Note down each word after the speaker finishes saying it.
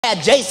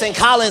Had Jason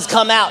Collins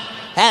come out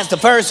as the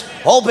first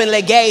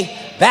openly gay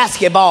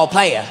basketball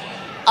player.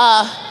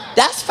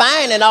 That's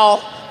fine and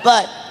all,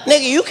 but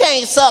nigga, you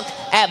can't suck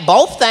at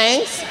both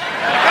things.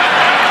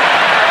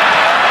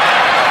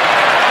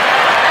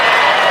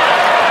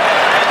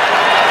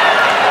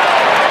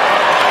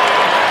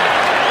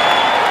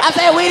 I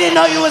said we didn't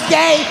know you was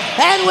gay,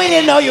 and we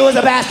didn't know you was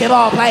a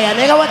basketball player,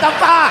 nigga. What the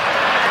fuck?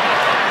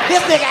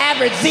 This nigga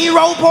averaged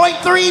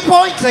 0.3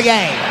 points a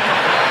game.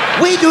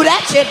 We do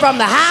that shit from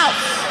the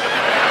house.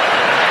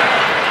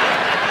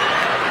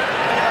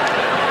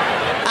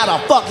 How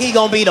the fuck he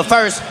gonna be the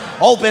first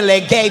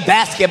openly gay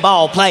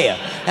basketball player?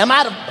 Am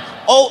I the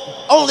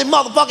only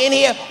motherfucker in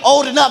here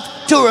old enough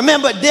to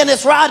remember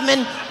Dennis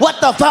Rodman?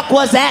 What the fuck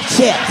was that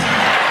shit?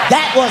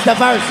 That was the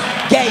first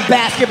gay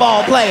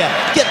basketball player.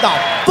 Get the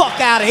fuck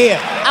out of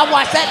here. I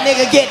watched that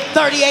nigga get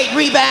 38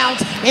 rebounds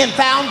in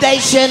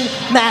foundation,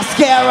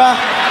 mascara,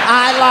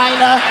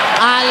 eyeliner,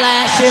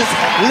 eyelashes,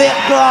 lip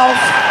gloss,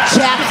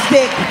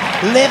 chapstick,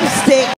 lipstick.